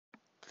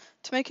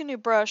To make a new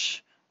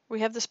brush,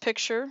 we have this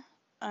picture.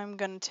 I'm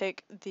going to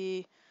take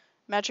the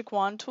magic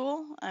wand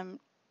tool. I'm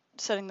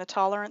setting the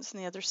tolerance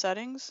and the other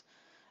settings.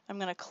 I'm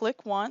going to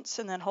click once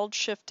and then hold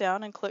shift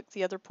down and click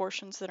the other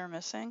portions that are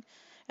missing.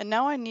 And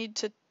now I need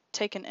to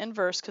take an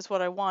inverse because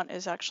what I want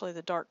is actually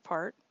the dark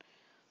part.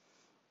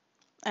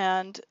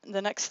 And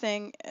the next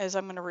thing is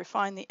I'm going to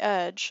refine the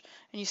edge,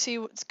 and you see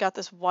it's got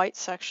this white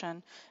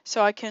section.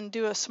 So I can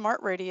do a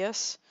smart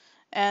radius,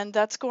 and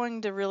that's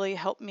going to really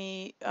help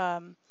me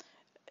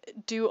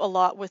do a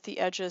lot with the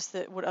edges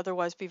that would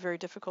otherwise be very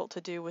difficult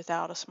to do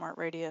without a smart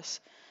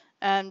radius.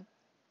 And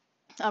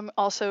I'm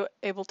also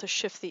able to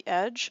shift the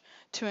edge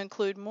to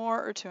include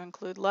more or to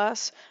include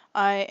less.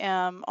 I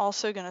am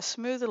also going to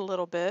smooth it a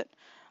little bit.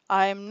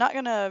 I'm not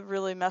going to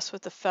really mess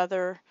with the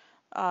feather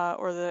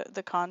or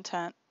the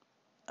content,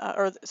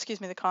 excuse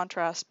me, the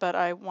contrast, but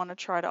I want to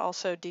try to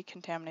also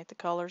decontaminate the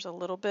colors a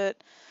little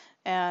bit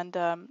and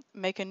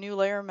make a new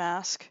layer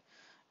mask,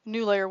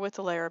 new layer with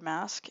the layer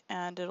mask,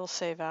 and it'll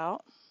save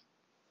out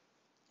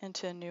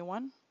into a new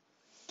one.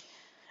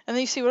 And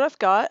then you see what I've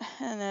got,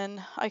 and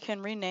then I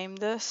can rename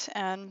this.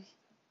 And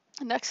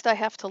next I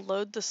have to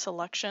load the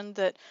selection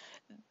that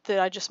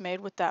I just made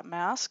with that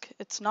mask.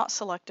 It's not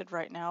selected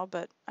right now,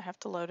 but I have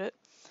to load it.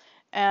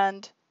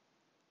 And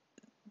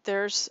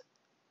there's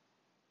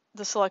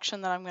the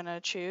selection that I'm going to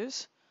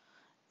choose.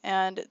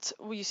 And it's,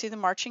 well, you see the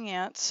marching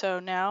ants. So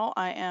now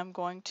I am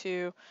going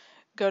to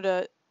go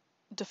to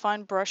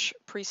define brush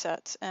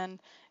presets.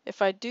 And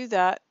if I do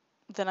that,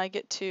 then I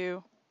get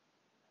to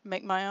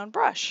make my own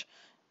brush.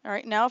 All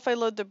right, now if I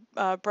load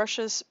the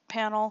brushes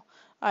panel,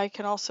 I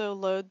can also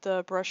load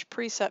the brush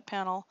preset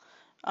panel.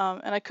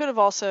 And I could have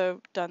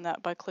also done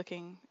that by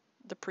clicking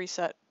the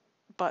preset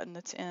button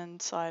that's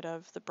inside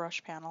of the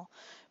brush panel.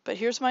 But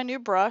here's my new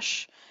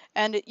brush,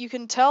 and you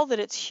can tell that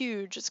it's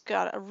huge. It's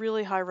got a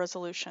really high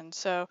resolution,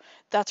 so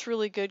that's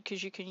really good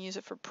because you can use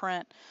it for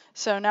print.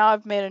 So now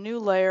I've made a new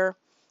layer,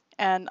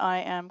 and I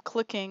am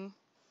clicking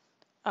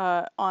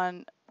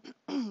on,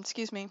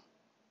 excuse me,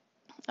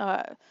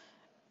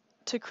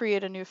 to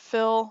create a new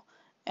fill,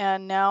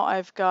 and now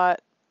I've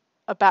got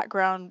a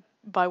background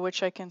by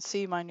which I can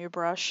see my new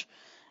brush.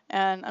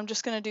 And I'm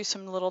just going to do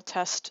some little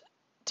test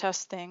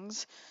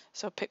things.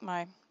 So pick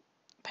my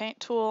paint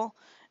tool,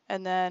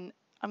 and then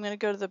I'm going to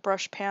go to the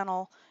brush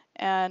panel,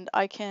 and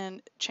I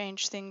can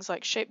change things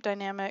like shape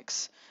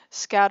dynamics,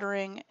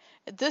 scattering.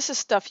 This is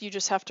stuff you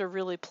just have to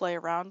really play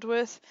around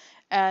with,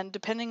 and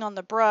depending on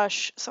the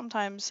brush,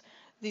 sometimes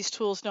these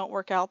tools don't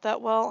work out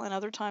that well, and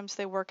other times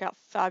they work out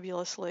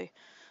fabulously.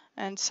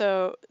 And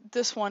so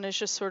this one is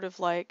just sort of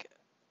like,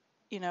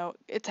 you know,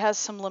 it has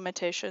some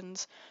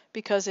limitations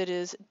because it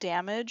is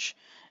damage.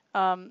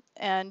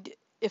 And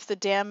if the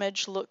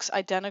damage looks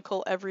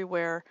identical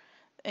everywhere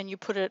and you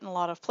put it in a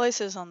lot of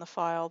places on the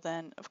file,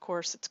 then of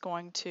course it's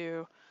going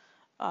to,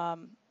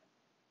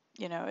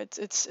 you know,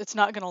 it's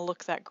not going to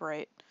look that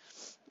great.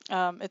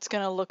 It's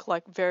going to look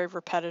like very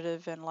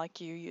repetitive and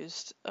like you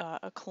used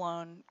a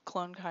clone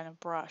kind of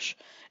brush.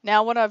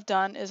 Now what I've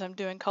done is I'm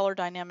doing color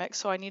dynamics,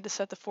 so I need to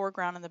set the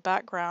foreground and the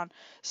background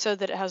so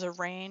that it has a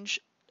range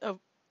of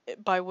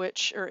by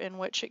which or in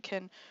which it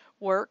can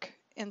work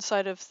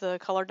inside of the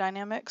color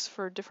dynamics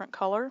for different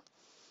color.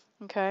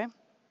 Okay,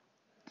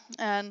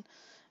 and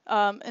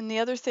the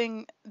other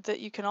thing that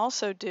you can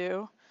also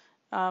do,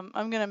 I'm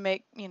going to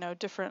make, you know,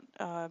 different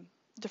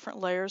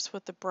layers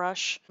with the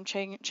brush. I'm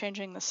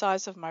changing the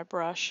size of my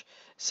brush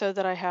so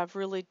that I have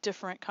really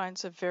different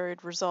kinds of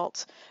varied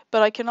results.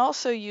 But I can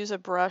also use a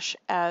brush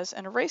as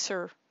an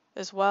eraser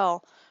as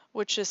well,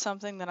 which is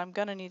something that I'm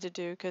going to need to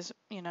do because,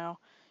 you know,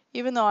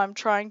 even though I'm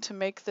trying to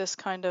make this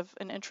kind of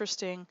an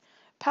interesting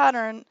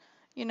pattern,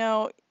 you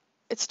know,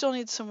 it still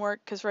needs some work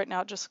because right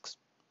now it just looks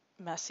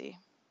messy.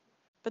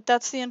 But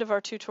that's the end of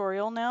our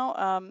tutorial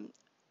now,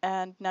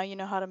 and now you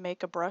know how to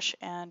make a brush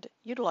and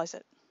utilize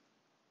it.